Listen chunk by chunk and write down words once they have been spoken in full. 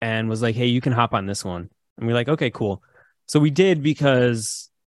and was like, hey, you can hop on this one. And we're like, okay, cool. So we did because,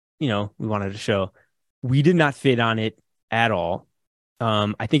 we wanted to show. We did not fit on it at all.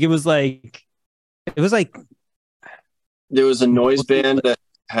 I think it was like There was a noise band that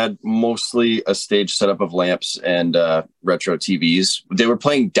had mostly a stage setup of lamps and retro TVs. They were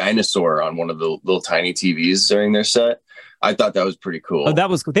playing Dinosaur on one of the little tiny TVs during their set. I thought that was pretty cool. Oh,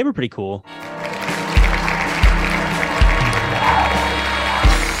 they were pretty cool.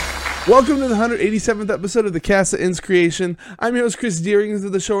 Welcome to the 187th episode of the Cast That Ends Creation. I'm your host, Chris Deering. This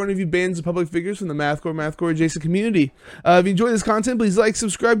is the show where I interview bands and public figures from the Mathcore adjacent community. If you enjoy this content, please like,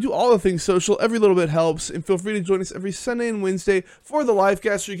 subscribe, do all the things social. Every little bit helps. And feel free to join us every Sunday and Wednesday for the live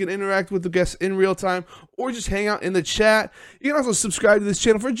cast where you can interact with the guests in real time or just hang out in the chat. You can also subscribe to this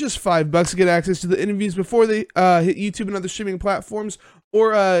channel for just $5 to get access to the interviews before they hit YouTube and other streaming platforms.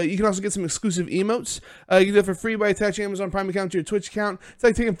 Or you can also get some exclusive emotes. You can do it for free by attaching Amazon Prime account to your Twitch account. It's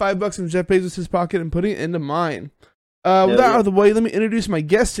like taking $5 from Jeff Bezos' pocket and putting it into mine. With that out of the way, let me introduce my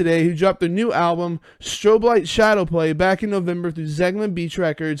guest today who dropped their new album, Strobe Light Shadowplay, back in November through Zegman Beach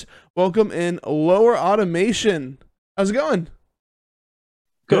Records. Welcome in Lower Automation. How's it going?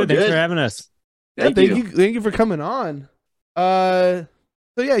 Good. Thanks for having us. Yeah, thank you for coming on. So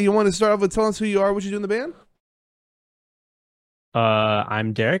yeah, you want to start off with telling us who you are, what you do in the band?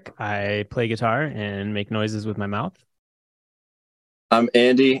 I'm Derek. I play guitar and make noises with my mouth. I'm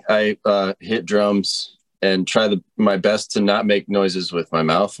Andy. I hit drums and try my best to not make noises with my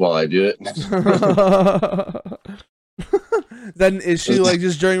mouth while I do it. Is that an issue? Like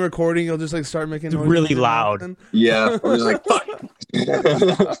just during recording, you'll just like start making noises really loud. Yeah, I was like, fuck.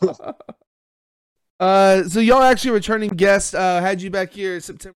 So y'all actually returning guest. Had you back here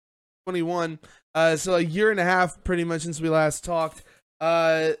September 21. So a year and a half pretty much since we last talked.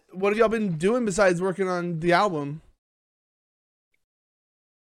 What have y'all been doing besides working on the album?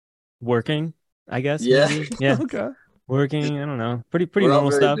 Working, I guess. Yeah. Maybe. Yeah. Okay. Working, I don't know. Pretty We're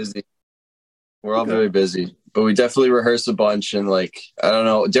normal stuff. Busy. We're all very busy, but we definitely rehearse a bunch. And I don't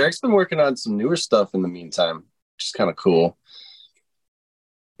know, Derek's been working on some newer stuff in the meantime, which is kind of cool.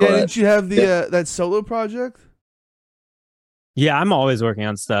 Yeah, didn't you have the that solo project? Yeah, I'm always working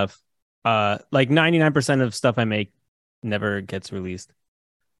on stuff. 99% of stuff I make never gets released.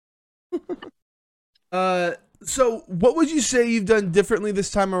 So what would you say you've done differently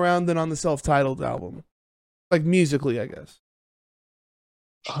this time around than on the self-titled album? Like musically, I guess.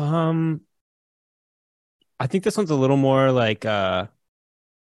 I think this one's a little more like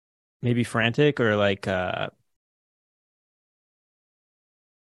maybe frantic or like I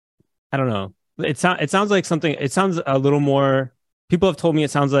don't know. It sounds like something. It sounds a little more. People have told me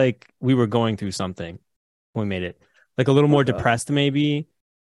it sounds like we were going through something when we made it, like a little more depressed, maybe,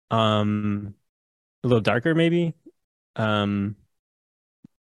 a little darker, maybe. Andy,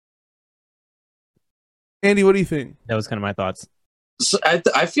 what do you think? That was kind of my thoughts. So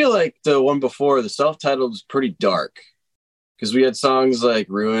I feel like the one before, the self-titled, was pretty dark because we had songs like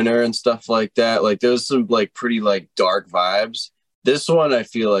Ruiner and stuff like that. Like there was some like pretty like dark vibes. This one I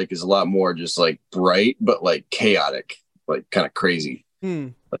feel like is a lot more just like bright, but like chaotic. Like kind of crazy.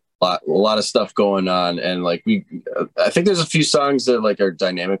 Like a lot of stuff going on, and like I think there's a few songs that like are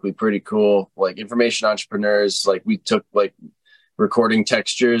dynamically pretty cool, like Information Entrepreneurs. Like we took like recording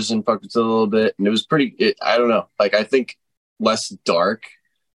textures and fucked with it a little bit, and it was I don't know, like I think less dark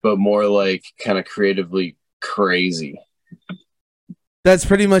but more like kind of creatively crazy. That's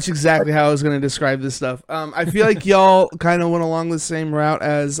pretty much exactly how I was going to describe this stuff. I feel like y'all kind of went along the same route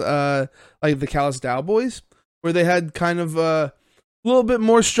as like the Callous Dow Boys, where they had kind of a little bit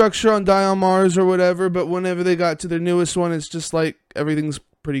more structure on Die on Mars or whatever, but whenever they got to their newest one, it's just like everything's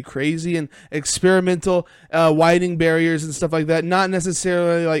pretty crazy and experimental, widening barriers and stuff like that. Not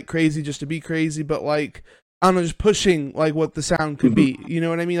necessarily like crazy just to be crazy, but like, I don't know, just pushing like what the sound could be. You know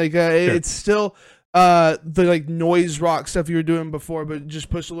what I mean? Like it's still the like noise rock stuff you were doing before, but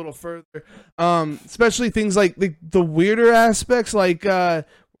just push a little further. Especially things like the weirder aspects, like where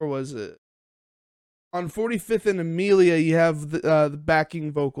was it? On 45th and Amelia, you have the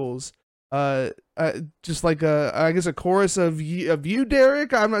backing vocals, just like I guess a chorus of you,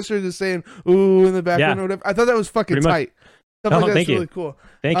 Derek. I'm not sure, just saying "ooh" in the background or whatever. I thought that was fucking tight. Stuff like that's really cool.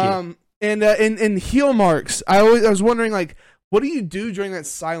 Thank you. And heel marks. I was wondering, like, what do you do during that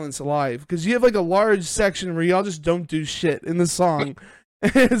silence live? Because you have like a large section where y'all just don't do shit in the song.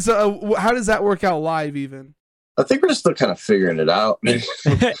 So how does that work out live, even? I think we're still kind of figuring it out.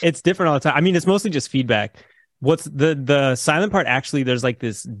 It's different all the time. I mean, it's mostly just feedback. What's the silent part? Actually, there's like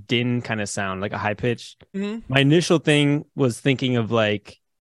this din kind of sound, like a high pitch. My initial thing was thinking of like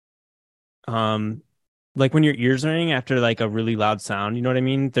like when your ears ring after like a really loud sound, you know what I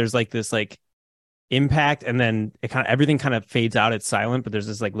mean? There's like this like impact, and then it kind of everything kind of fades out. It's silent, but there's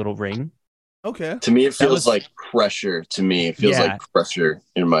this like little ring. Okay. To me, it That feels was- like pressure. To me, it feels Yeah. like pressure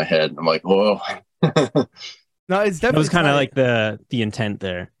in my head. I'm like, whoa. No, it's That definitely was kind of tight. like the intent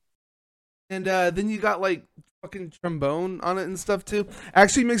there. And then you got like fucking trombone on it and stuff too.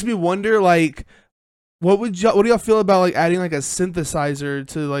 Actually makes me wonder like what do y'all feel about like adding like a synthesizer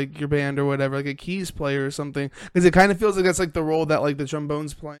to like your band or whatever, like a keys player or something? Because it kind of feels like that's like the role that like the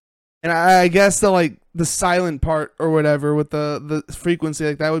trombone's playing. And I guess the like the silent part or whatever with the frequency,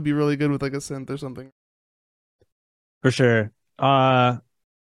 like that would be really good with like a synth or something. For sure.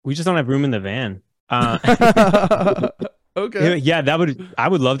 We just don't have room in the van. Okay. Yeah, I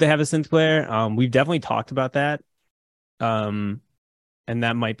would love to have a synth player. We've definitely talked about that. And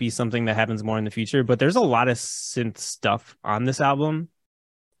that might be something that happens more in the future, but there's a lot of synth stuff on this album.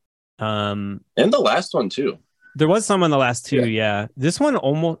 And the last one too. There was some on the last two, yeah. This one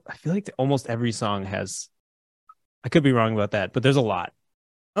I feel like almost every song has, I could be wrong about that, but there's a lot.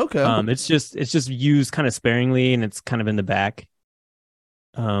 Okay. It's just used kind of sparingly, and it's kind of in the back.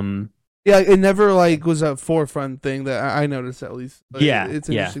 Yeah, it never like was a forefront thing that I noticed at least. But Yeah, it's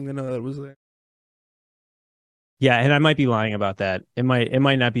interesting to know that it was there. Yeah, and I might be lying about that. It might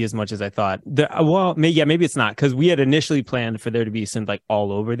not be as much as I thought. Maybe it's not, because we had initially planned for there to be synth like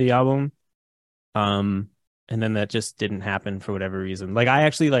all over the album, and then that just didn't happen for whatever reason. Like I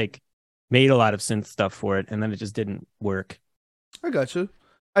actually like made a lot of synth stuff for it, and then it just didn't work. I gotcha.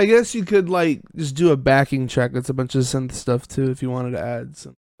 I guess you could like just do a backing track that's a bunch of synth stuff too if you wanted to add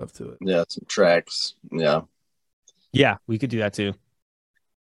some stuff to it. Yeah, some tracks. Yeah. Yeah, we could do that too.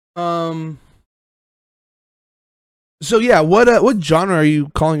 So yeah, what genre are you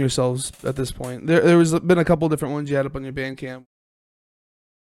calling yourselves at this point? There was been a couple different ones you had up on your Bandcamp.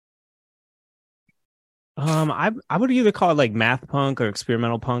 I would either call it like math punk or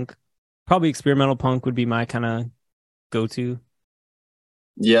experimental punk. Probably experimental punk would be my kind of go-to.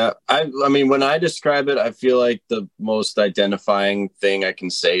 Yeah, I mean, when I describe it, I feel like the most identifying thing I can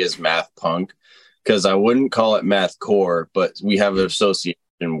say is math punk, because I wouldn't call it math core, but we have an association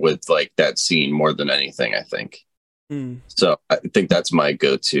with like that scene more than anything, I think. So I think that's my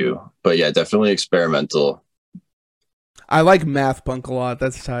go-to. But yeah, definitely experimental. I like math punk a lot.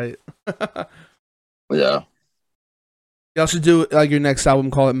 That's tight. Yeah. Y'all should do like your next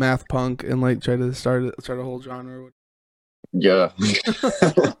album, call it math punk, and like try to start a whole genre. Yeah.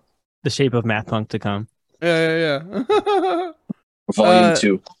 The shape of math punk to come. Yeah. Volume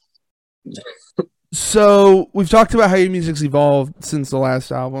 2. So we've talked about how your music's evolved since the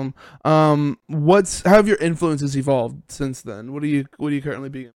last album. How have your influences evolved since then? What are you currently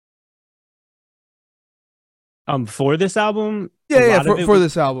being? For this album? For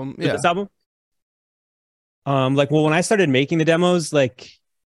this album. For this album? When I started making the demos, like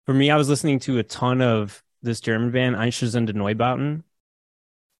for me, I was listening to a ton of this German band, Einstürzende Neubauten,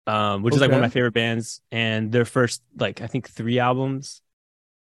 which is like one of my favorite bands, and their first like I think 3 albums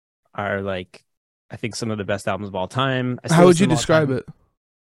are like I think some of the best albums of all time. How would you describe it?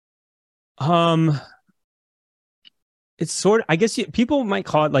 It's sort of, I guess people might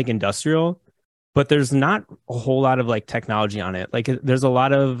call it like industrial, but there's not a whole lot of like technology on it. Like there's a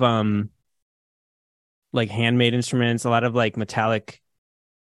lot of like handmade instruments, a lot of like metallic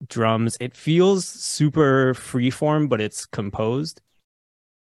drums. It feels super freeform, but it's composed.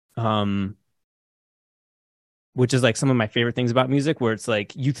 Which is like some of my favorite things about music, where it's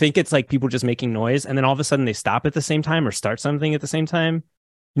like you think it's like people just making noise, and then all of a sudden they stop at the same time or start something at the same time.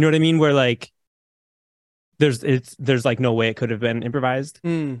 You know what I mean? Where like there's like no way it could have been improvised.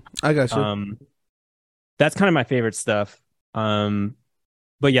 I got you. That's kind of my favorite stuff.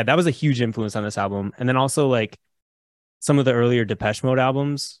 But yeah, that was a huge influence on this album. And then also like some of the earlier Depeche Mode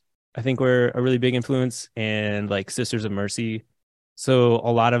albums, I think were a really big influence, and like Sisters of Mercy. So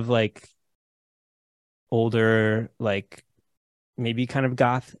a lot of like older, like maybe kind of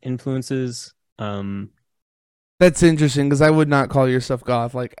goth influences. That's interesting, because I would not call your stuff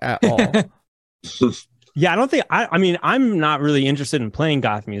goth like at all. Yeah, I don't think I mean, I'm not really interested in playing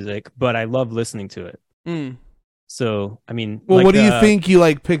goth music, but I love listening to it. So I mean, well, like, what do you think you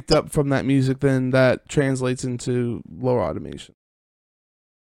like picked up from that music then that translates into Lower Automation?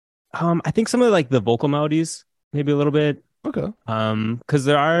 I think some of like the vocal melodies, maybe a little bit. Okay. Because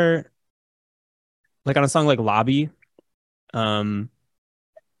there are like on a song like Lobby, that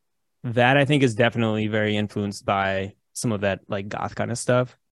I think is definitely very influenced by some of that like goth kind of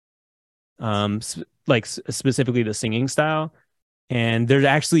stuff. Specifically the singing style, and there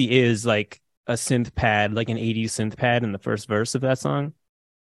actually is like a synth pad, like an 80s synth pad in the first verse of that song.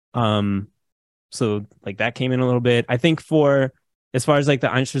 So like that came in a little bit. I think for as far as like the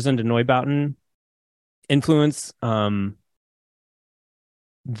Einstürzende Neubauten influence,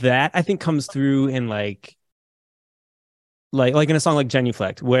 that I think comes through in like in a song like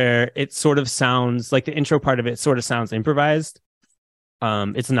Genuflect, where it sort of sounds like the intro part of it sort of sounds improvised.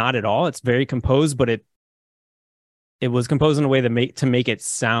 It's not at all. It's very composed, but it was composed in a way that to make it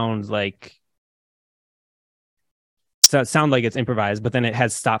sound like it's improvised, but then it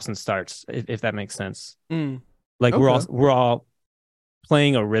has stops and starts, if that makes sense. Like Okay. we're all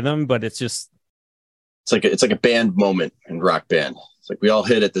playing a rhythm, but it's just it's like a band moment in Rock Band. It's like we all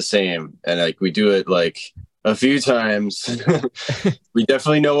hit it the same, and like we do it like a few times. We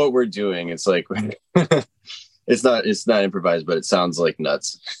definitely know what we're doing. It's like it's not improvised, but it sounds like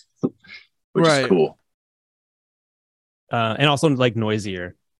nuts, which is cool. And also like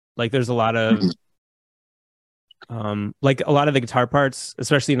noisier. Like there's a lot of like a lot of the guitar parts,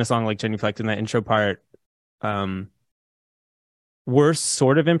 especially in a song like Genuflect, in that intro part, were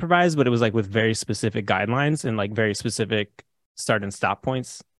sort of improvised, but it was like with very specific guidelines and like very specific start and stop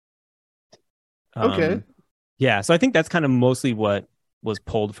points. Okay. Yeah, so I think that's kind of mostly what was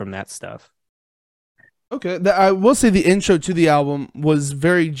pulled from that stuff. Okay. I will say the intro to the album was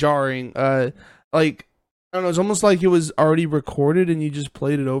very jarring. Like I don't know, it's almost like it was already recorded and you just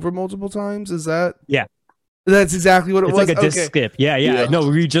played it over multiple times. Is that? Yeah. That's exactly what it was. It's like a disc skip. Yeah. No,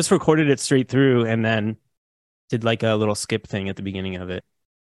 we just recorded it straight through and then did like a little skip thing at the beginning of it.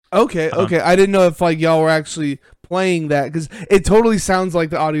 Okay. I didn't know if like y'all were actually playing that because it totally sounds like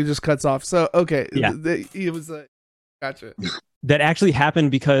the audio just cuts off. So okay, yeah, it was gotcha. That actually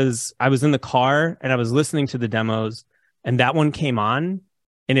happened because I was in the car and I was listening to the demos, and that one came on,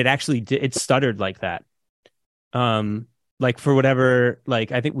 and it actually it stuttered like that. Like for whatever,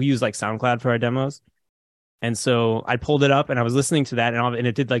 like I think we use like SoundCloud for our demos. And so I pulled it up and I was listening to that and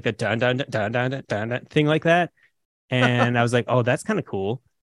it did like a dun dun dun dun dun dun, dun thing like that. And I was like, oh, that's kind of cool.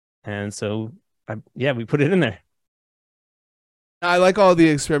 And so we put it in there. I like all the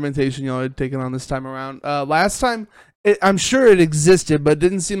experimentation y'all had taken on this time around. Last time, I'm sure it existed, but it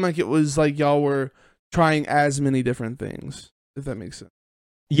didn't seem like it was like y'all were trying as many different things, if that makes sense.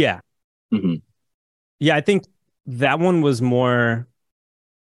 Yeah. Mm-hmm. Yeah, I think that one was more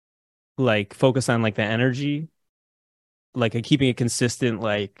like focused on like the energy, like keeping it consistent,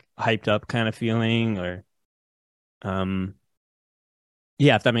 like hyped up kind of feeling, or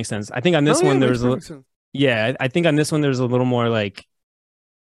yeah, if that makes sense. I think on this one there's I think on this one there's a little more like,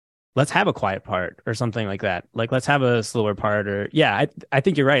 let's have a quiet part or something like that. Like let's have a slower part, or I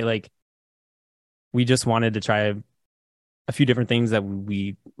think you're right. Like we just wanted to try a few different things that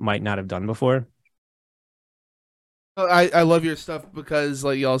we might not have done before. I love your stuff because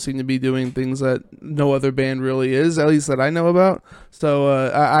like y'all seem to be doing things that no other band really is, at least that I know about. So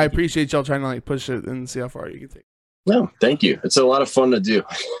I appreciate y'all trying to like push it and see how far you can take. No, thank you. It's a lot of fun to do.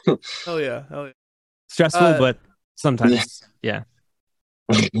 Hell yeah. Stressful, but sometimes, yeah.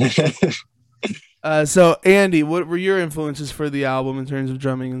 So Andy, what were your influences for the album in terms of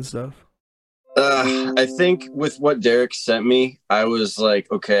drumming and stuff? I think with what Derek sent me, I was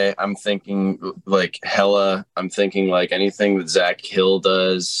like, okay, I'm thinking like Hella. I'm thinking like anything that Zach Hill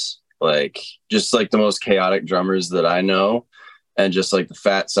does, like just like the most chaotic drummers that I know, and just like the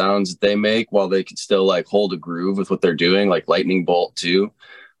fat sounds that they make while they can still like hold a groove with what they're doing, like Lightning Bolt too.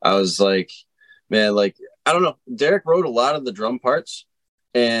 I was like, man, like, I don't know. Derek wrote a lot of the drum parts,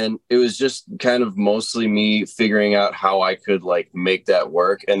 and it was just kind of mostly me figuring out how I could like make that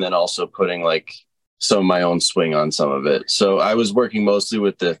work, and then also putting like some of my own swing on some of it. So I was working mostly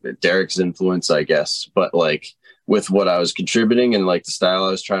with the Derek's influence, I guess, but like with what I was contributing and like the style I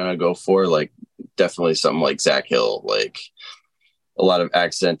was trying to go for, like definitely something like Zach Hill, like a lot of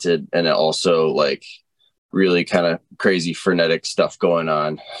accented and also like really kind of crazy frenetic stuff going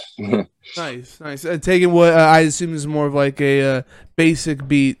on. Nice. Taking what I assume is more of like a basic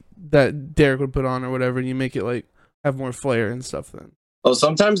beat that Derek would put on or whatever, and you make it like have more flair and stuff then. Oh,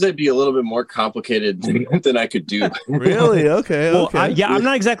 sometimes they'd be a little bit more complicated than I could do. Really? Okay. Well, I'm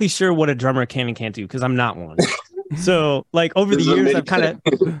not exactly sure what a drummer can and can't do because I'm not one. So like over the years I've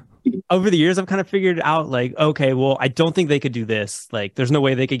kind of figured out like, okay, well, I don't think they could do this. Like there's no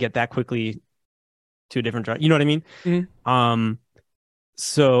way they could get that quickly to a different drum. You know what I mean? Mm-hmm.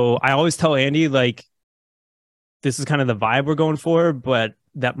 So I always tell Andy like this is kind of the vibe we're going for, but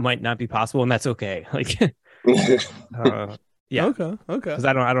that might not be possible, and that's okay. Like yeah. Okay. Because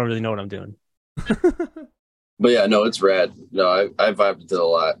I don't really know what I'm doing. But yeah, no, it's rad. No, I vibed it a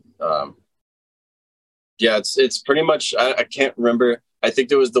lot. Yeah, it's pretty much I can't remember. I think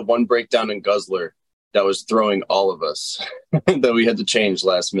there was the one breakdown in Guzzler that was throwing all of us that we had to change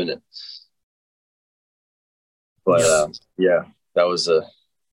last minute. But yeah, that was a.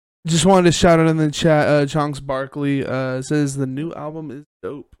 Just wanted to shout out in the chat. Chunks Barkley says the new album is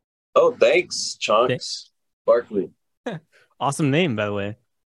dope. Oh, thanks, Chunks Barkley. Awesome name, by the way.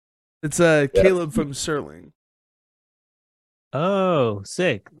 It's Caleb from Sterling. Oh,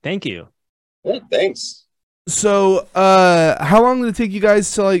 sick! Thank you. Yeah, thanks. So, how long did it take you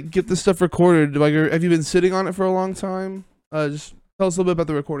guys to like get this stuff recorded? Like, have you been sitting on it for a long time? Just tell us a little bit about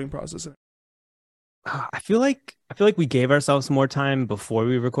the recording process. I feel like we gave ourselves more time before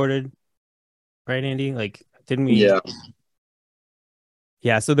we recorded, right, Andy? Like, didn't we? Yeah.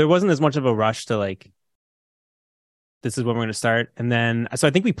 Yeah. So there wasn't as much of a rush to like, this is when we're going to start. And then, so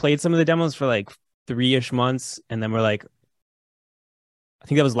I think we played some of the demos for like 3-ish months, and then we're like, I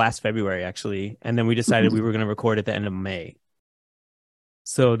think that was last February actually, and then we decided we were going to record at the end of May.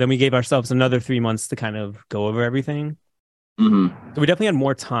 So then we gave ourselves another 3 months to kind of go over everything. Mm-hmm. So we definitely had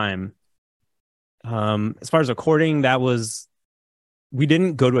more time. As far as recording, we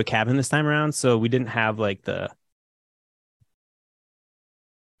didn't go to a cabin this time around, so we didn't have like the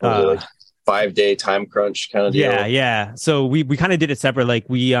like 5-day time crunch kind of deal. Yeah. So we kind of did it separate. Like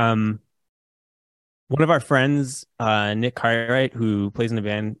we one of our friends, Nick Cartwright, who plays in the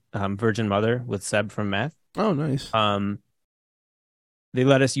band Virgin Mother with Seb from Meth. Oh, nice. They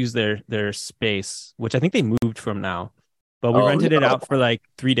let us use their space, which I think they moved from now, but we rented it out for like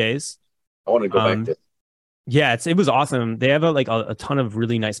 3 days. I want to go back there. Yeah, it was awesome. They have a ton of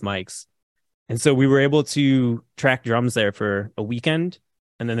really nice mics, and so we were able to track drums there for a weekend,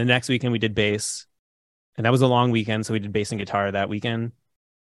 and then the next weekend we did bass, and that was a long weekend, so we did bass and guitar that weekend.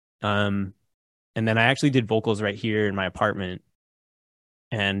 And then I actually did vocals right here in my apartment,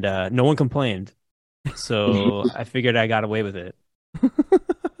 and no one complained, so I figured I got away with it. Do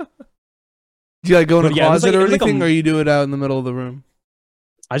you like go in a closet or anything, like or you do it out in the middle of the room?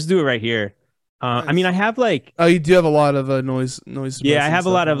 I just do it right here. Nice. I mean, I have like... Oh, you do have a lot of noise. Yeah, I have a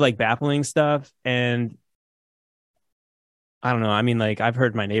lot of like baffling stuff, and I don't know. I mean, like I've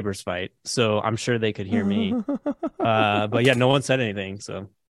heard my neighbors fight, so I'm sure they could hear me. But yeah, no one said anything, so...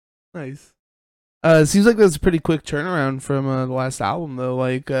 Nice. It seems like that's a pretty quick turnaround from the last album, though.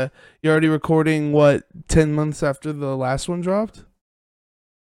 Like, you're already recording, 10 months after the last one dropped?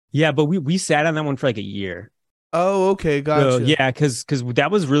 Yeah, but we sat on that one for like a year. Oh, okay, gotcha. So, yeah, because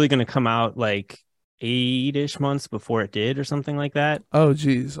that was really going to come out like 8-ish months before it did or something like that. Oh,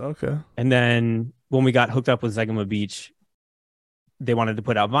 geez, okay. And then when we got hooked up with Zegema Beach, they wanted to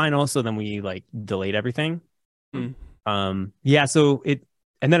put out vinyl, so then we like delayed everything. Yeah, so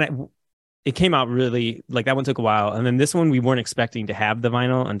it came out really, like that one took a while. And then this one, we weren't expecting to have the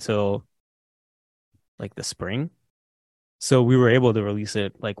vinyl until like the spring. So we were able to release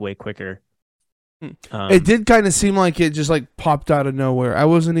it like way quicker. It did kind of seem like it just like popped out of nowhere. I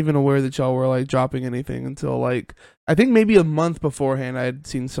wasn't even aware that y'all were like dropping anything until like, I think maybe a month beforehand I had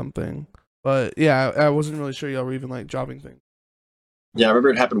seen something. But yeah, I wasn't really sure y'all were even like dropping things. Yeah, I remember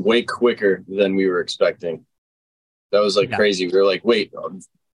it happened way quicker than we were expecting. That was like crazy. We were like, wait,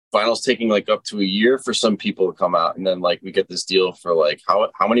 vinyl's taking like up to a year for some people to come out, and then like we get this deal for like how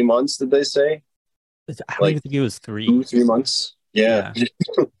many months did they say? I don't even think it was 3. 2-3 months. Yeah.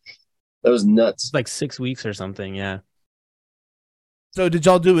 That was nuts. It's like 6 weeks or something. Yeah. So did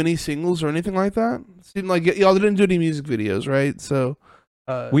y'all do any singles or anything like that? Seemed like y'all didn't do any music videos, right? So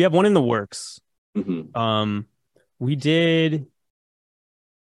we have one in the works. Mm-hmm. We did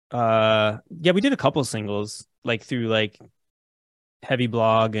we did a couple singles like through like Heavy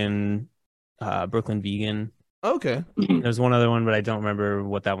Blog and Brooklyn Vegan. Okay. There's one other one, but I don't remember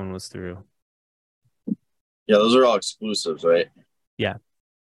what that one was through. Yeah, those are all exclusives, right? Yeah.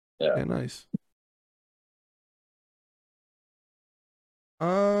 Okay, nice.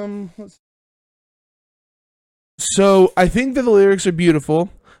 So I think that the lyrics are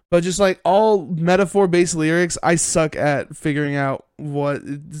beautiful, but just like all metaphor-based lyrics, I suck at figuring out what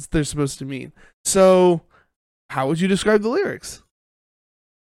they're supposed to mean. So how would you describe the lyrics?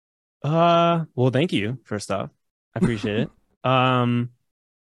 Well, thank you, first off. I appreciate it.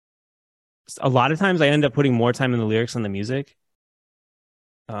 A lot of times I end up putting more time in the lyrics than the music.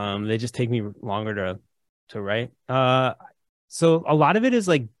 They just take me longer to write. So a lot of it is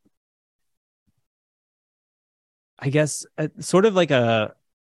like, I guess, sort of like a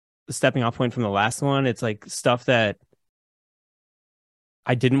stepping off point from the last one. It's like stuff that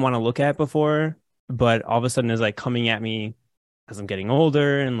I didn't want to look at before, but all of a sudden is like coming at me as I'm getting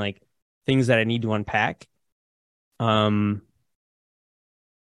older, and like things that I need to unpack.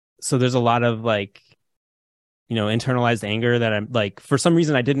 So there's a lot of like, internalized anger that I'm like, for some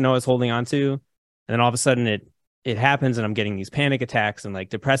reason I didn't know I was holding on to. And then all of a sudden it happens, and I'm getting these panic attacks and like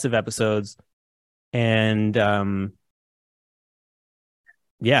depressive episodes. And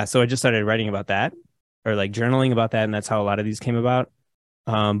yeah, so I just started writing about that, or like journaling about that, and that's how a lot of these came about.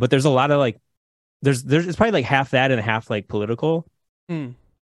 But there's a lot of like there's it's probably like half that and half like political. Mm.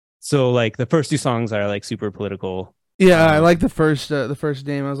 So like the first two songs are like super political. Yeah, I like the first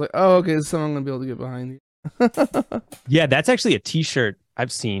name. I was like, oh, okay, this is something I'm gonna be able to get behind. Yeah, that's actually a T-shirt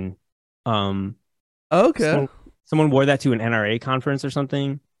I've seen. Okay. Someone wore that to an NRA conference or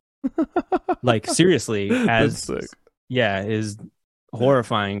something. Like seriously, That's sick. Yeah, is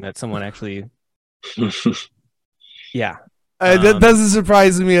horrifying that someone actually. Yeah, that doesn't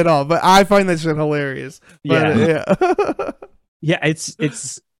surprise me at all, but I find that shit hilarious. But, yeah. Yeah, it's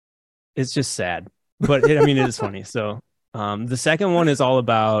just sad, but I mean, it is funny. So, the second one is all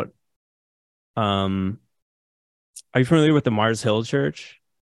about. Are you familiar with the Mars Hill Church?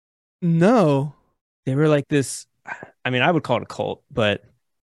 No. They were like this. I mean, I would call it a cult, but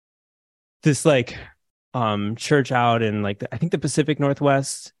this like church out in like I think the Pacific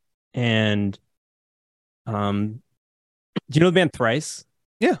Northwest, and do you know the band Thrice?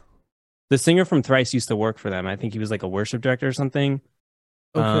 Yeah. The singer from Thrice used to work for them. I think he was like a worship director or something.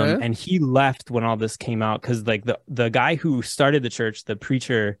 Okay. And he left when all this came out because like the guy who started the church, the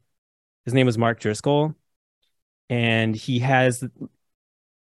preacher, his name was Mark Driscoll, and he has.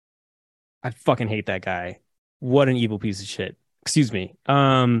 I fucking hate that guy. What an evil piece of shit. Excuse me.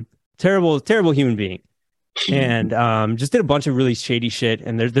 Terrible human being. And just did a bunch of really shady shit.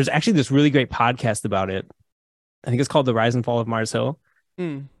 And there's actually this really great podcast about it. I think it's called The Rise and Fall of Mars Hill.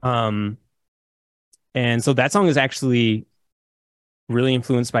 And so that song is actually really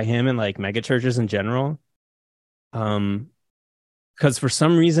influenced by him and like mega churches in general. Because for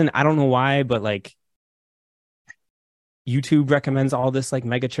some reason, I don't know why, but like YouTube recommends all this like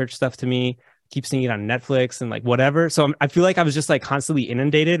mega church stuff to me. Keep seeing it on Netflix and like whatever. So I feel like I was just like constantly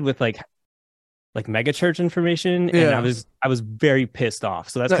inundated with like mega church information, and I was very pissed off.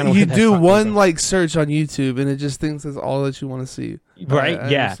 So that's kind of you do one like search on YouTube, and it just thinks that's all that you want to see. Right? I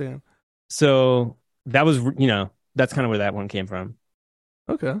yeah. understand. So that was that's kind of where that one came from.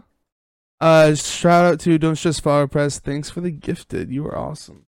 Okay. Shout out to Don't Stress Flower Press. Thanks for the gifted. You were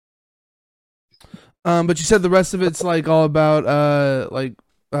awesome. But you said the rest of it's like all about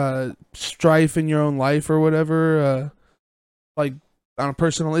strife in your own life or whatever, like on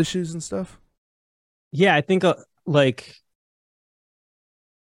personal issues and stuff. Yeah, I think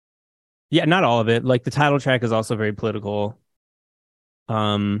yeah, not all of it. Like the title track is also very political.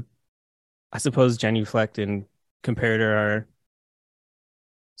 I suppose Genuflect and Comparator are.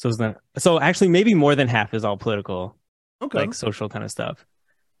 So actually maybe more than half is all political. Okay. Like social kind of stuff.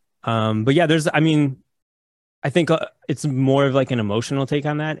 But yeah, I think it's more of like an emotional take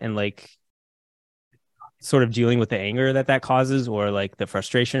on that, and like sort of dealing with the anger that causes, or like the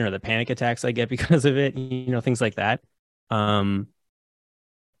frustration or the panic attacks I get because of it, things like that.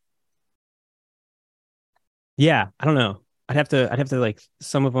 Yeah, I don't know. I'd have to like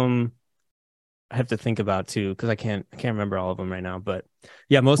some of them I have to think about too, because I can't remember all of them right now, but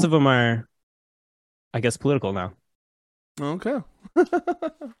yeah, most of them are, I guess, political now. Okay.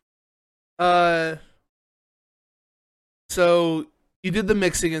 So you did the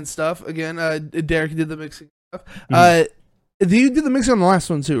mixing and stuff again. Derek did the mixing stuff. You did the mixing on the last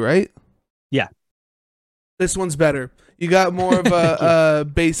one too, right? Yeah. This one's better. You got more of a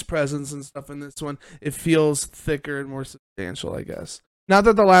bass presence and stuff in this one. It feels thicker and more substantial, I guess. Not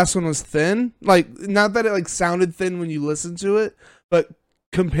that the last one was thin, like not that it like sounded thin when you listen to it, but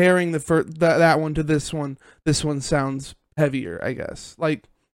comparing that one to this one sounds heavier, I guess. Like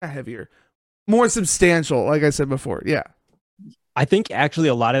not heavier, more substantial. Like I said before, yeah. I think actually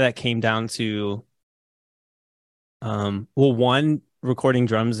a lot of that came down to, one, recording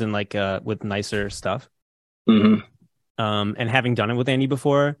drums and like with nicer stuff, and having done it with Andy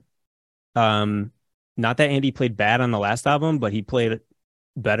before. Not that Andy played bad on the last album, but he played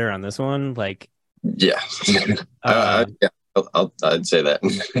better on this one. Like, yeah, yeah, I'd say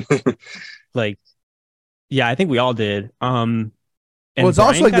that. Like, yeah, I think we all did. And well, it's Brian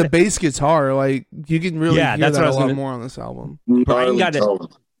also like the bass guitar, like you can really hear that a lot more on this album. Brian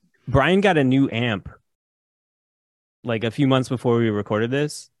got a new amp like a few months before we recorded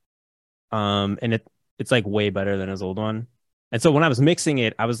this, and it's like way better than his old one. And so when I was mixing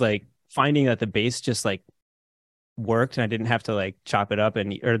it, I was like finding that the bass just like worked, and I didn't have to like chop it up or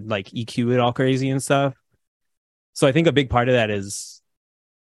like EQ it all crazy and stuff. So I think a big part of that is,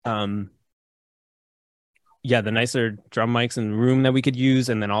 yeah, the nicer drum mics in the room that we could use,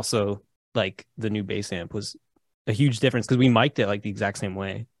 and then also like the new bass amp was a huge difference because we mic'd it like the exact same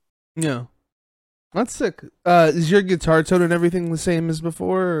way. Yeah, that's sick. Is your guitar tone and everything the same as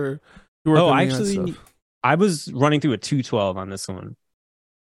before, or You worked Oh, on any of that actually, stuff? I was running through a 212 on this one.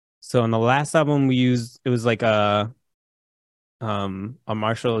 So on the last album we used, it was like a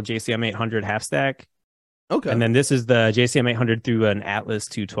Marshall JCM 800 half stack, Okay. and then this is the JCM 800 through an Atlas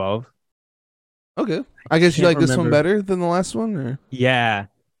 212. Okay. I guess you Can't like this one remember. better than the last one, or Yeah.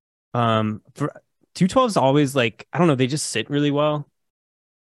 For 212s always like, I don't know, they just sit really well.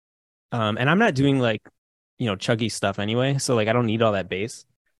 And I'm not doing like, chuggy stuff anyway, so like I don't need all that bass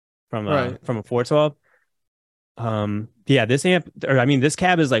right? from a 412. Yeah, this amp, or I mean, this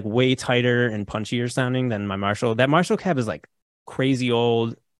cab is like way tighter and punchier sounding than my Marshall. That Marshall cab is like crazy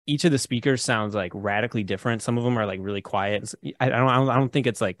old. Each of the speakers sounds like radically different. Some of them are like really quiet. I don't think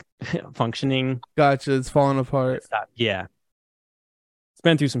it's like functioning. Gotcha. It's falling apart. Yeah, it's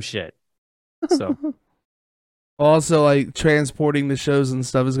been through some shit. So Also, like transporting the shows and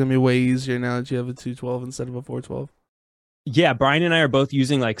stuff is gonna be way easier now that you have a 212 instead of a 412. yeah, Brian and I are both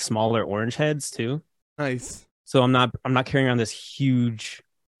using like smaller orange heads too. Nice. So I'm not carrying around this huge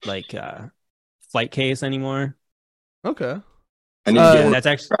like flight case anymore. Okay. I need to get one That's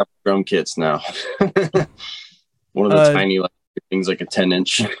actually of the drum kits now. One of the tiny like things, like a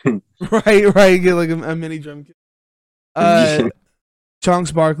 10-inch. right. Get like a mini drum kit.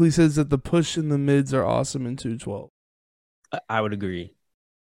 Chonks Barkley says that the push and the mids are awesome in 212. I would agree.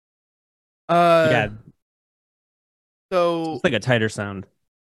 Yeah. Yeah, So it's like a tighter sound.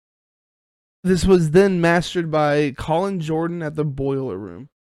 this was then mastered by Colin Jordan at the Boiler Room.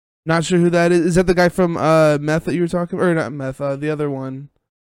 Not sure who that is. Is that the guy from Meth that you were talking about? Or not Meth, the other one.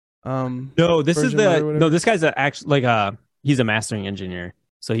 No, this is Virgin Mother or whatever? this guy's actually like he's a mastering engineer.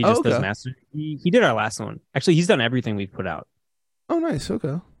 So he just does okay. master. He did our last one. Actually, he's done everything we've put out. Oh, nice.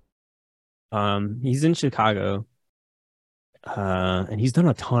 Okay. He's in Chicago. And he's done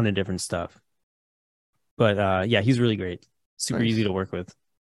a ton of different stuff. But yeah, he's really great. Super Nice. easy to work with.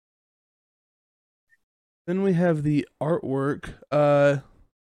 Then we have the artwork.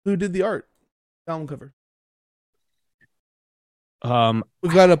 Who did the art? Album cover.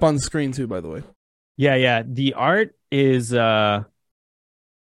 We've got it up on the screen too, by the way. Yeah. The art is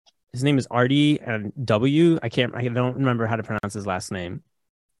his name is Artie and W. I don't remember how to pronounce his last name.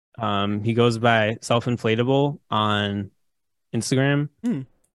 He goes by Self-Inflatable on Instagram.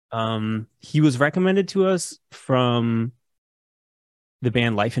 He was recommended to us from the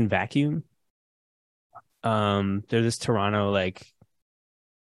band Life in Vacuum. They're this Toronto, like,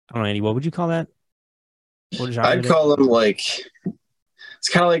 I don't know, Andy, what would you call that? What genre I'd call them like, it's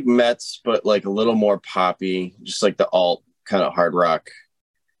kind of like Mets, but like a little more poppy, just like the alt kind of hard rock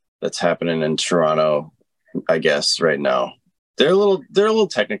that's happening in Toronto, I guess, right now. They're a little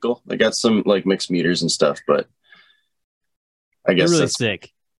technical. They got some like mixed meters and stuff, but I guess they're really that's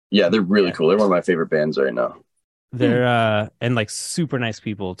sick. Yeah, they're really cool. They're one of my favorite bands right now. They're and like super nice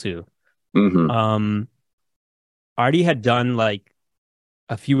people too. Mm-hmm. Artie had done like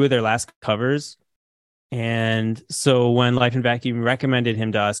a few of their last covers, and so when Life in Vacuum recommended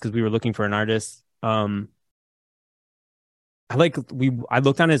him to us because we were looking for an artist, I looked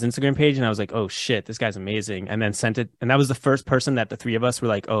on his Instagram page and I was like, oh shit, this guy's amazing, and then sent it, and that was the first person that the three of us were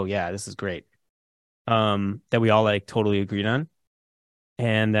like, oh yeah, this is great, that we all like totally agreed on.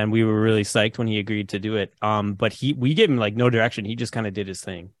 And then we were really psyched when he agreed to do it. But we gave him like no direction. He just kind of did his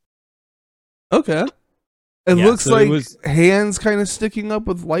thing. Okay. It looks so like hands kind of sticking up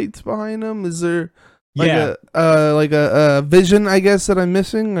with lights behind them. Is there like a vision, I guess, that I'm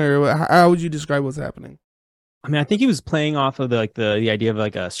missing, or how would you describe what's happening? I mean, I think he was playing off of the idea of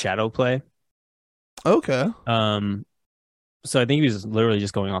like a shadow play. Okay. So I think he was literally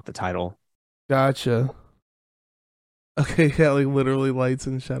just going off the title. Gotcha. Okay, yeah, like literally lights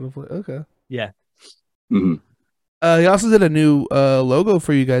and shadow play. Okay. Yeah. Mm-hmm. He also did a new logo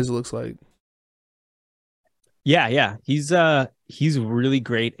for you guys, it looks like. Yeah. He's really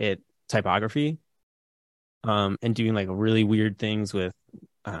great at typography. And doing like really weird things with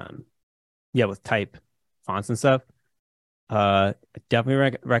with type fonts and stuff. I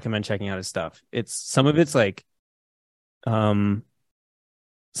definitely recommend checking out his stuff. Some of it's like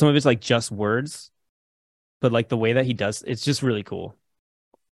just words, but like the way that he does, it's just really cool.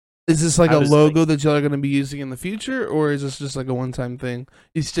 Is this like a logo that y'all are going to be using in the future, or is this just like a one-time thing?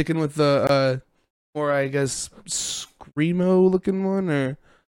 You sticking with the more, I guess, screamo looking one, or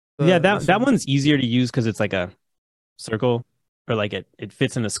that one's easier to use because it's like a circle, or like it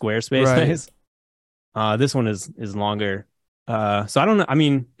fits in a square space. Right. Nice. This one is longer. So I don't know. I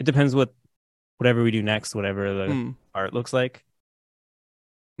mean, it depends whatever we do next, whatever the art looks like.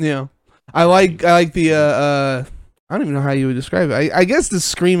 Yeah. I like the I don't even know how you would describe it. I guess the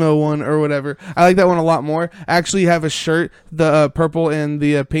Screamo one or whatever. I like that one a lot more. I actually have a shirt, the purple and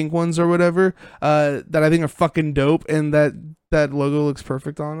the pink ones or whatever, that I think are fucking dope, and that logo looks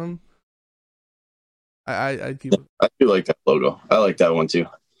perfect on them. I keep. I do like that logo. I like that one too.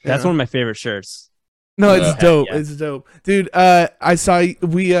 That's one of my favorite shirts. No, it's dope. Yeah. It's dope, dude. I saw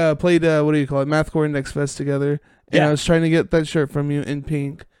we played what do you call it, Mathcore Index Fest together, and I was trying to get that shirt from you in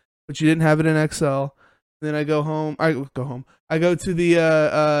pink, but you didn't have it in XL. Then I go home. I go to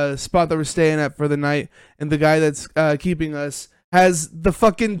the spot that we're staying at for the night, and the guy that's keeping us has the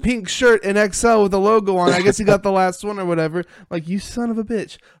fucking pink shirt in XL with the logo on. I guess he got the last one or whatever. Like, you son of a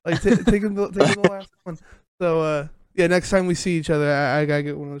bitch! Like taking the last one. So yeah, next time we see each other, I gotta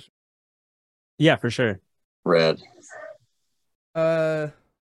get one of those. Yeah, for sure. Red. So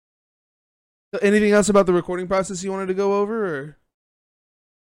anything else about the recording process you wanted to go over? Or?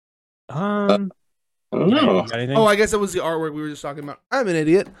 I don't know. Oh, I guess it was the artwork we were just talking about. I'm an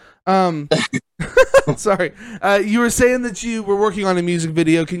idiot. Sorry. You were saying that you were working on a music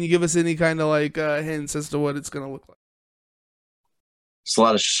video. Can you give us any kind of like hints as to what it's gonna look like? It's a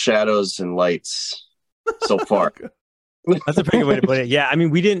lot of shadows and lights so far. That's a pretty good way to put it. Yeah, I mean,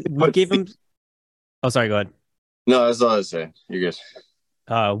 we gave him. Oh, sorry. Go ahead. No, that's all I was saying. You're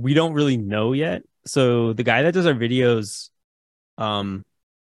good. We don't really know yet. So the guy that does our videos,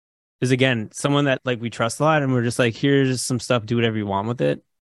 is again someone that like we trust a lot, and we're just like, here's some stuff, do whatever you want with it,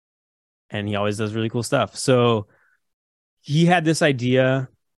 and he always does really cool stuff. So he had this idea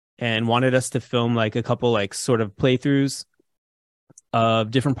and wanted us to film like a couple like sort of playthroughs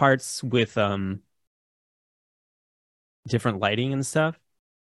of different parts with different lighting and stuff,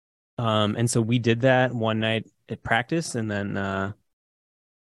 and so we did that one night at practice, and then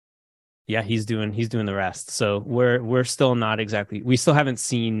yeah, he's doing the rest. So we're still not exactly, we still haven't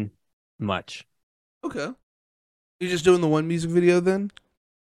seen much. Okay. You're just doing the one music video then?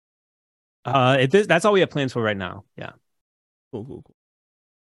 That's all we have plans for right now. Yeah. Cool.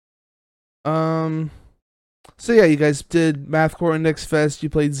 So yeah, you guys did Mathcore Index Fest, you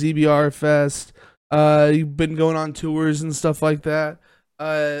played ZBR Fest, you've been going on tours and stuff like that.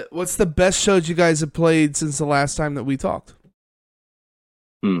 What's the best shows you guys have played since the last time that we talked?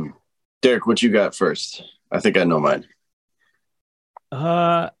 Derek, what you got first? I think I know mine.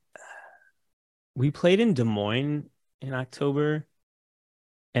 We played in Des Moines in October,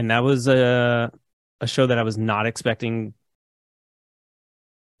 and that was a show that I was not expecting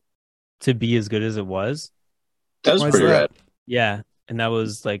to be as good as it was. That was pretty rad. Yeah, and that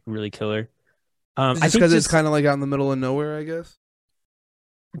was like really killer. I think because it's kind of like out in the middle of nowhere, I guess.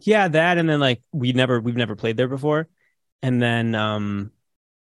 Yeah, that, and then like we've never played there before, and then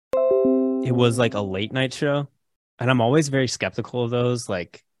it was like a late night show, and I'm always very skeptical of those.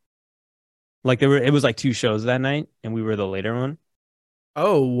 Like it was like two shows that night, and we were the later one.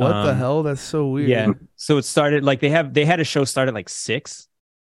 Oh, what the hell? That's so weird. Yeah. So it started like they had a show start at like 6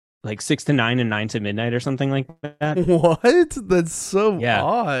 to 9 and 9 to midnight or something like that. What? That's so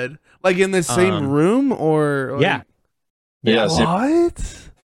odd. Like in the same room or like... Yeah. What?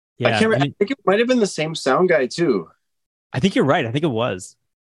 Yeah. I think it might have been the same sound guy too. I think you're right. I think it was.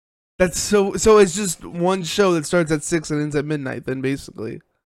 That's so it's just one show that starts at 6 and ends at midnight then basically.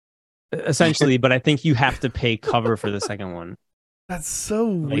 Essentially, but I think you have to pay cover for the second one. That's so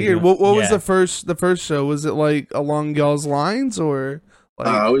weird. What was the first show? Was it like along y'all's lines or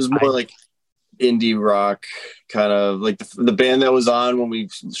like it was more like indie rock kind of like the band that was on when we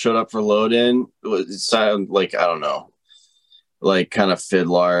showed up for Load In it sounded like, I don't know, like kind of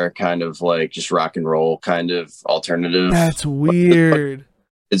fiddler, kind of like just rock and roll kind of alternative. That's weird.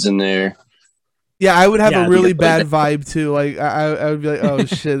 It's in there. Yeah, I would have a really bad vibe too. Like I would be like, oh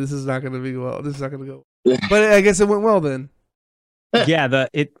shit, this is not gonna be well. This is not gonna go. But I guess it went well then. Yeah,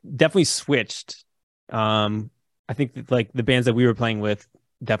 it definitely switched. I think that, like the bands that we were playing with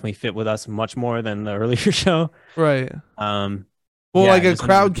definitely fit with us much more than the earlier show. Right. Well, like a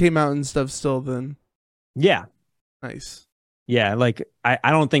crowd came out and stuff still then. Yeah. Nice. Yeah, like I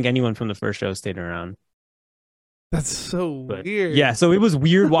don't think anyone from the first show stayed around. That's so weird. Yeah, so it was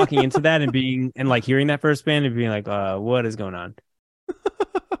weird walking into that and like hearing that first band and being like, what is going on?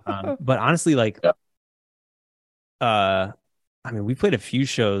 But honestly, like, I mean, we played a few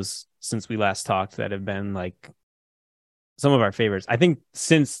shows since we last talked that have been like some of our favorites. I think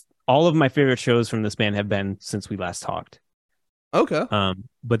since all of my favorite shows from this band have been since we last talked. Okay.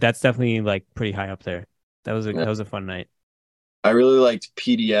 But that's definitely like pretty high up there. That was a fun night. I really liked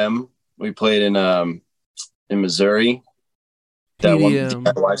PDM. We played in Missouri. That PDM.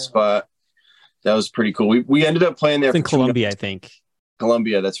 That live spot. That was pretty cool. We ended up playing there in Columbia, I think.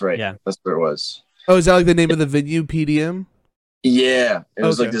 Columbia, that's right. Yeah. That's where it was. Oh, is that like the name of the venue, PDM? Yeah, it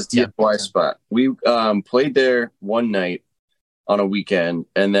was Okay. like this DIY spot. We played there one night on a weekend,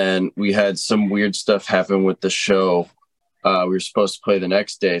 and then we had some weird stuff happen with the show. We were supposed to play the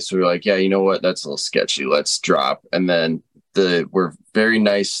next day, so we were like, yeah, you know what? That's a little sketchy. Let's drop. And then were very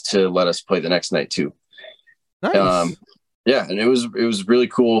nice to let us play the next night too. Nice. Yeah, and it was really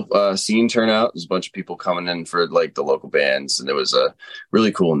cool scene turnout. There's a bunch of people coming in for like the local bands, and there was a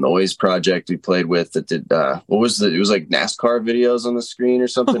really cool noise project we played with that did it was like NASCAR videos on the screen or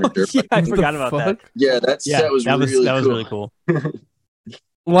something. Or dirt Yeah, I bike. forgot about that. Yeah, that was really cool.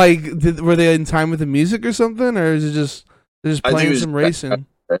 Like, were they in time with the music or something, or is it just they're just playing some racing?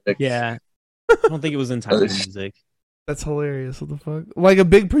 Yeah, I don't think it was in time with the music. That's hilarious. What the fuck? Like a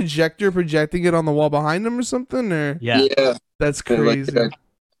big projector projecting it on the wall behind them or something? Or Yeah. That's crazy. I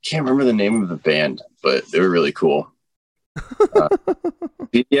can't remember the name of the band, but they were really cool.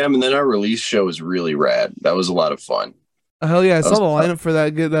 PDM, and then our release show was really rad. That was a lot of fun. Hell yeah! I saw the lineup for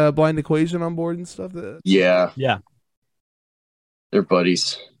that. Get Blind Equation on board and stuff. Yeah, Yeah. They're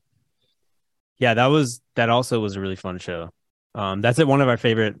buddies. Yeah, that also was a really fun show. That's at one of our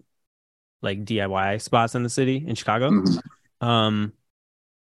favorite like DIY spots in the city in Chicago. Mm-hmm.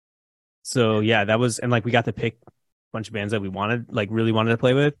 So yeah, that was, and like we got to pick a bunch of bands that we really wanted to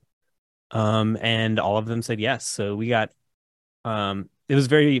play with. And all of them said yes. So we got it was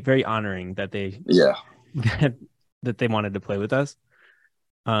very, very honoring that they that they wanted to play with us.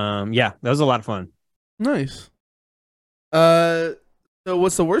 Yeah, that was a lot of fun. Nice. So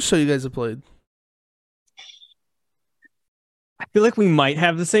what's the worst show you guys have played? I feel like we might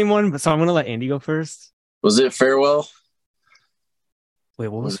have the same one, but so I'm gonna let Andy go first. Was it Farewell? Wait,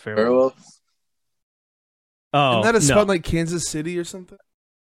 what was Farewell? Oh, isn't that a spot like Kansas City or something?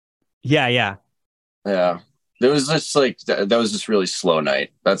 Yeah. There was just like that was just really slow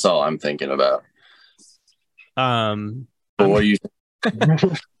night. That's all I'm thinking about. But what do you think?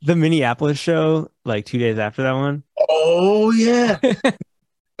 The Minneapolis show, like 2 days after that one. Oh yeah.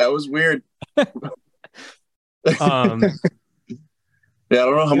 That was weird. Yeah, I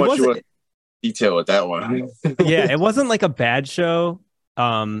don't know how much you want to detail with that one. Yeah, it wasn't like a bad show.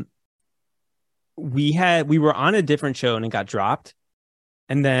 We were on a different show and it got dropped,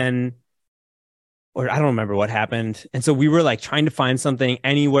 and then, or I don't remember what happened. And so we were like trying to find something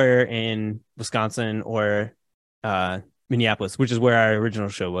anywhere in Wisconsin or Minneapolis, which is where our original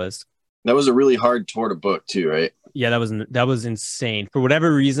show was. That was a really hard tour to book too, right? Yeah, that was insane. For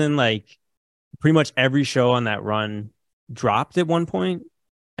whatever reason, like pretty much every show on that run dropped at one point,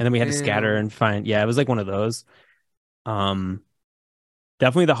 and then we had to scatter and find. Yeah, it was like one of those. Definitely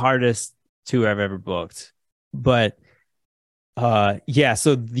the hardest tour I've ever booked. But yeah,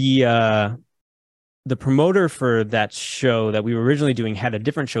 so the promoter for that show that we were originally doing had a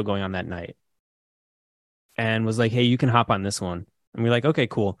different show going on that night, and was like, hey, you can hop on this one. And we're like, okay,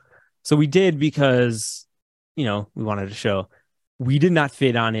 cool. So we did, because we wanted a show. We did not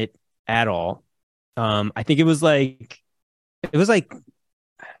fit on it at all. I think it was like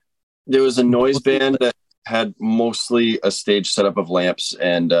there was a noise band that had mostly a stage setup of lamps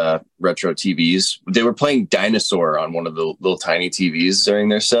and retro TVs. They were playing Dinosaur on one of the little tiny TVs during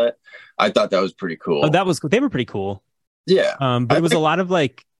their set. I thought that was pretty cool. Oh, that was cool. They were pretty cool. Yeah. But it was a lot of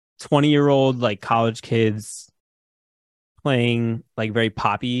like 20-year-old like college kids playing like very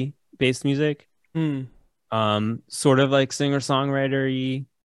poppy based music. Sort of like singer-songwriter-y.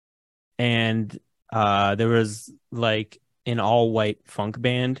 And there was like an all-white funk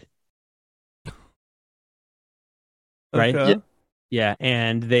band. Right? Okay. Yeah,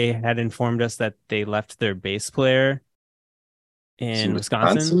 and they had informed us that they left their bass player in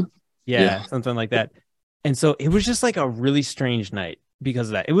Wisconsin. Yeah, something like that. And so it was just like a really strange night because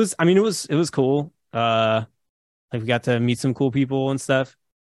of that. It was cool. Like we got to meet some cool people and stuff.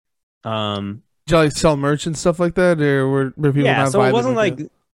 Did you like sell merch and stuff like that, or were people not so vibing it wasn't with like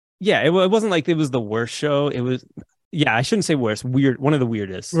it? it wasn't like it was the worst show. It was, I shouldn't say worst, weird, one of the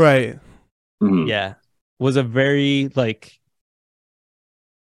weirdest. Right. Mm-hmm. Yeah. Was a very like,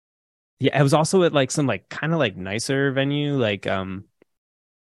 it was also at like some like kind of like nicer venue, like sort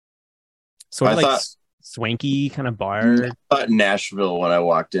of like swanky kind of bar. I thought Nashville when I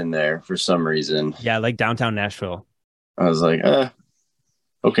walked in there for some reason. Yeah, like downtown Nashville. I was like,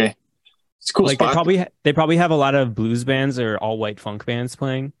 okay. It's a cool like spot. They probably have a lot of blues bands or all white funk bands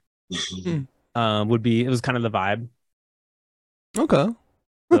playing. It was kind of the vibe. Okay.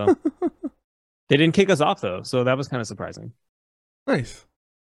 So, they didn't kick us off though, so that was kind of surprising. Nice.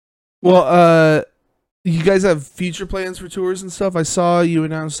 Well, you guys have future plans for tours and stuff? I saw you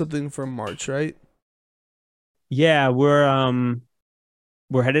announce something for March, right? Yeah, we're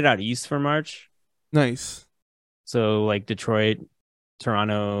headed out east for March. Nice. So like Detroit,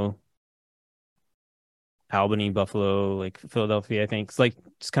 Toronto, Albany, Buffalo, like Philadelphia, I think. It's like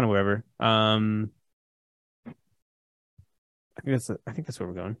just kind of wherever. I think that's where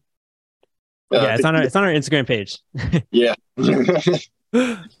we're going. Yeah, it's on our Instagram page. Yeah.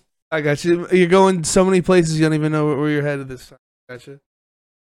 I got you. You're going so many places you don't even know where you're headed this time. Gotcha.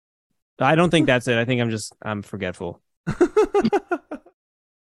 I don't think that's it. I think I'm forgetful.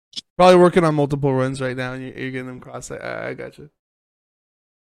 Probably working on multiple runs right now, and you're getting them crossed. I got you.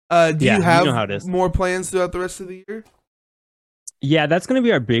 Do you have know how it is. more plans throughout the rest of the year? Yeah, that's going to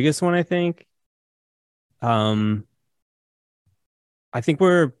be our biggest one, I think. I think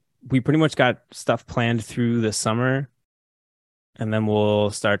we pretty much got stuff planned through the summer, and then we'll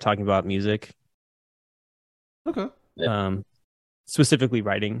start talking about music. Okay. Specifically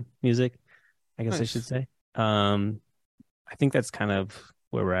writing music, I guess. Nice. I should say. I think that's kind of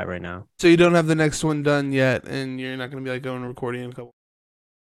where we're at right now. So you don't have the next one done yet, and you're not going to be like going and recording in a couple.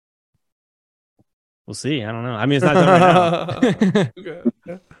 We'll see. I don't know. I mean, it's not done right now.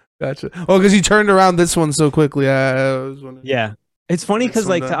 Okay. Gotcha. Well, because you turned around this one so quickly, I was wondering. Yeah, it's funny because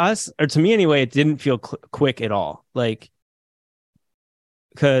like to us, or to me anyway, it didn't feel quick at all. Like,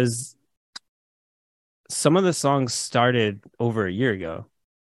 because some of the songs started over a year ago,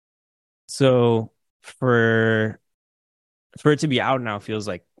 so for it to be out now feels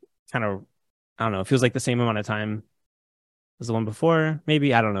like kind of, I don't know, it feels like the same amount of time as the one before,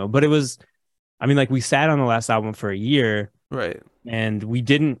 maybe. I don't know, but it was, I mean, like we sat on the last album for a year, right? And we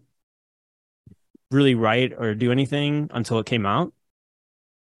didn't really write or do anything until it came out.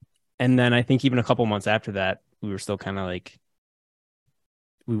 And then I think even a couple months after that, we were still kind of like,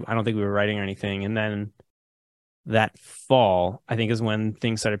 I don't think we were writing or anything. And then that fall, I think, is when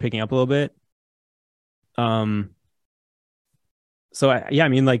things started picking up a little bit. So I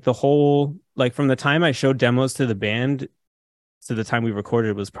mean, like the whole, like from the time I showed demos to the band to the time we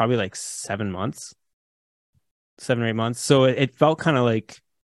recorded was probably like 7 months, 7 or 8 months. So it felt kind of like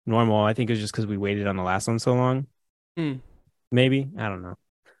normal. I think it was just because we waited on the last one so long. Maybe, I don't know.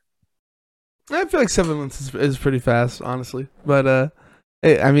 I feel like 7 months is pretty fast, honestly. But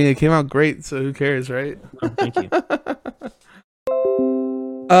hey, I mean, it came out great, so who cares, right? Oh, thank you.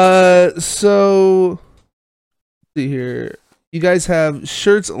 So let's see here. You guys have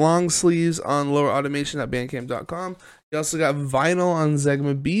shirts, long sleeves on lowerautomation.bandcamp.com. You also got vinyl on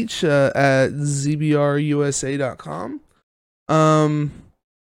Zegma Beach at zbrusa.com.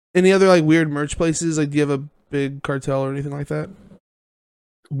 Any other like weird merch places? Like, do you have a big cartel or anything like that?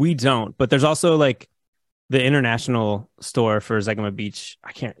 We don't, but there's also like the international store for Zegma Beach.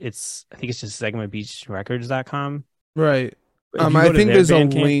 I think it's just ZegmaBeachRecords.com. Right. I think there's a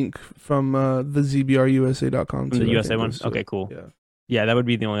link from the zbrusa.com from the USA one. Okay, cool. Yeah, that would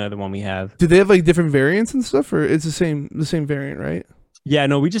be the only other one we have. Do they have like different variants and stuff, or it's the same variant, right? Yeah,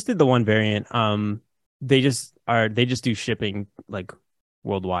 no, we just did the one variant. They just do shipping like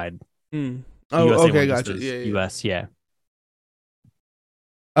worldwide. Oh, okay, gotcha. US, yeah.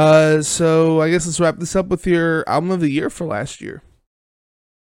 So I guess let's wrap this up with your album of the year for last year.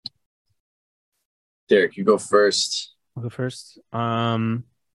 Derek, you go first. I'll go first.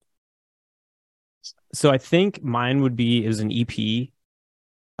 So I think mine would be, it was an EP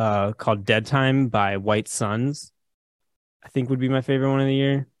called Dead Time by White Suns. I think would be my favorite one of the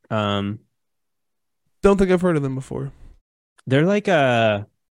year. Don't think I've heard of them before. They're like I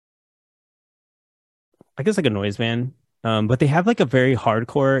guess like a noise band. But they have like a very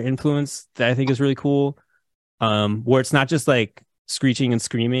hardcore influence that I think is really cool. Where it's not just like screeching and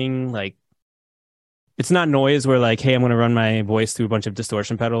screaming, like it's not noise where like, hey, I'm gonna run my voice through a bunch of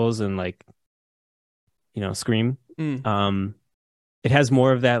distortion pedals and like, you know, scream. It has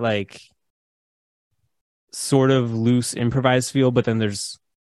more of that like sort of loose improvised feel, but then there's,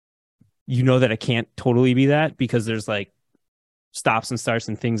 you know, that it can't totally be that because there's like stops and starts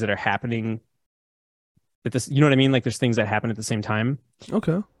and things that are happening at this, you know what I mean? Like there's things that happen at the same time.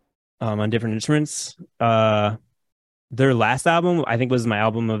 Okay. On different instruments. Their last album, I think, was my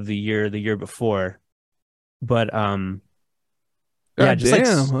album of the year before. But yeah, just like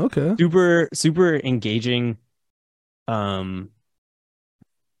okay. super engaging, and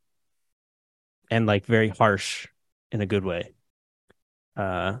like very harsh in a good way.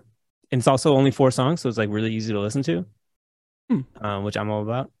 And it's also only 4 songs, so it's like really easy to listen to, which I'm all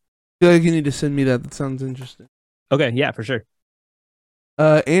about. I feel like you need to send me that. That sounds interesting. Okay, yeah, for sure.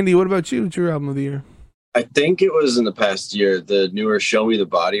 Andy, what about you? What's your album of the year? I think it was in the past year, the newer Show Me the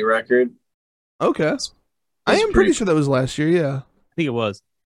Body record. Okay. I am pretty sure that was last year, yeah. I think it was.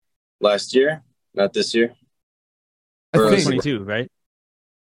 Last year? Not this year? I think 2022, right?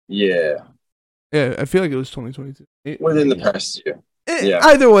 Yeah. Yeah, I feel like it was 2022. Within the past year. Yeah.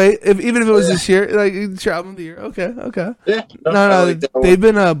 Either way, even if it was this year, like it's your album of the year. Okay. Yeah. No, like they've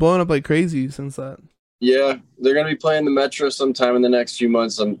been blowing up like crazy since that. Yeah, they're gonna be playing the Metro sometime in the next few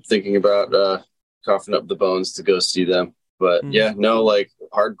months. I'm thinking about coughing up the bones to go see them. But yeah, no, like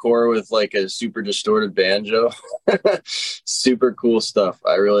hardcore with like a super distorted banjo. Super cool stuff.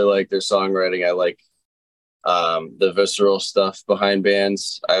 I really like their songwriting. I like the visceral stuff behind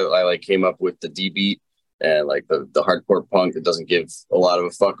bands. I like came up with the D beat and like the hardcore punk that doesn't give a lot of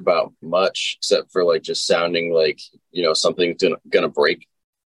a fuck about much except for like just sounding like, you know, something's gonna break.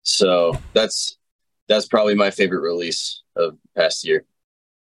 So that's probably my favorite release of past year.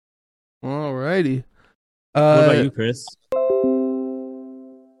 Alrighty. What about you, Chris?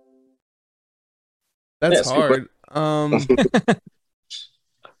 That's hard.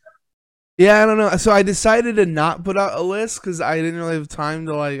 Yeah, I don't know. So I decided to not put out a list because I didn't really have time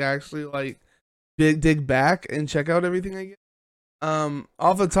to like actually like dig back and check out everything I get.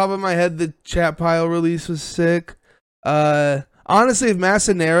 Off the top of my head, the Chat Pile release was sick. Honestly, if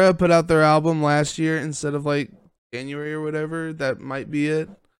Massanera put out their album last year instead of like January or whatever, that might be it.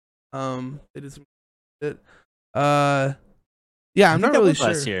 They did some shit. Yeah, I'm not really sure.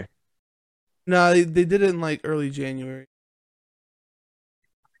 Last year. No, they did it in like early January.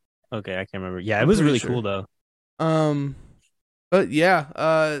 Okay, I can't remember. Yeah, it was really cool though. But yeah,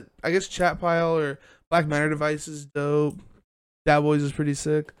 I guess Chat Pile or Black Matter Device is dope. Dat Boys is pretty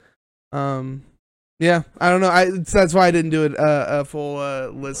sick. Yeah, I don't know. That's why I didn't do it a full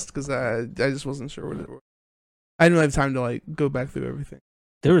list because I just wasn't sure what it was. I didn't have time to like go back through everything.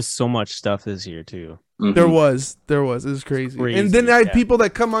 There was so much stuff this year too. Mm-hmm. There was. It was crazy. And then I had people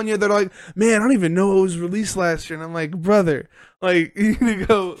that come on here that are like, "Man, I don't even know what was released last year," and I'm like, "Brother, like you need to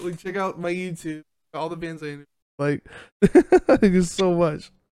go like check out my YouTube, all the bands I like." There's so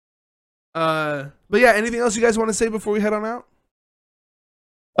much. But yeah, anything else you guys want to say before we head on out?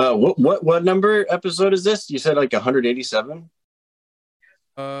 What number episode is this? You said like 187.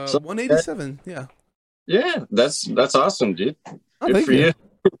 187. Yeah. Yeah, that's awesome, dude. Oh, Good for you.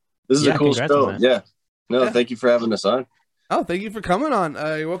 This is a cool show. Yeah. No, Yeah. Thank you for having us on. Oh, thank you for coming on.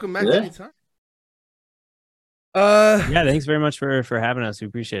 You're welcome back anytime. Yeah, thanks very much for having us. We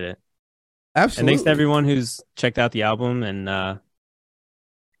appreciate it. Absolutely. And thanks to everyone who's checked out the album and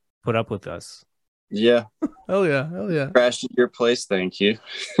put up with us. Yeah. Hell yeah. Crashed at your place, thank you.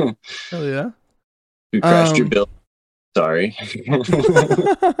 Hell yeah. We crashed your bill. Sorry.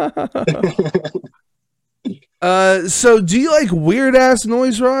 So do you like weird ass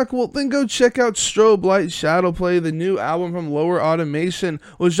noise rock? Well, then go check out Strobe Light Shadowplay, the new album from Lower Automation,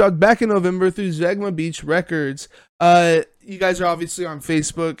 was dropped back in November through Zegma Beach Records. You guys are obviously on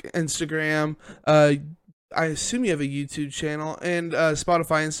Facebook, Instagram. I assume you have a YouTube channel and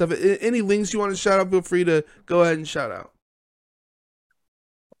Spotify and stuff. Any links you want to shout out? Feel free to go ahead and shout out.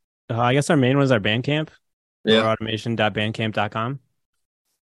 I guess our main one is our Bandcamp. Yeah. Lowerautomation.bandcamp.com.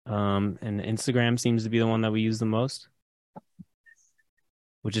 And Instagram seems to be the one that we use the most,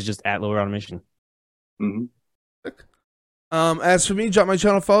 which is just at Lower Automation. Mm-hmm. As for me, drop my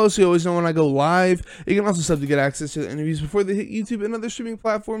channel follow so you always know when I go live. You can also sub to get access to the interviews before they hit YouTube and other streaming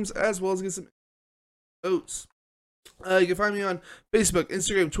platforms, as well as get some notes. You can find me on Facebook,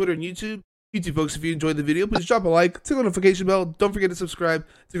 Instagram, Twitter, and YouTube. YouTube folks, if you enjoyed the video, please drop a like, tickle the notification bell, don't forget to subscribe.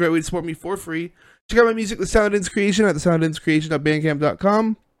 It's a great way to support me for free. Check out my music, The Sound Ends Creation, at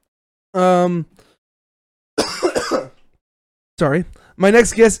thesoundendscreation.bandcamp.com. Sorry. My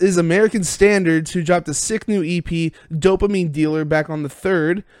next guest is American Standards, who dropped a sick new EP, Dopamine Dealer, back on the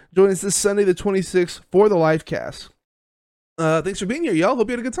 3rd. Join us this Sunday, the 26th, for the live cast. Thanks for being here, y'all. Hope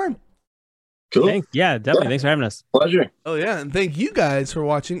you had a good time. Cool. Yeah, definitely. Thanks for having us. Pleasure. Oh, yeah. And thank you guys for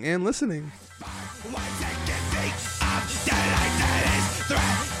watching and listening.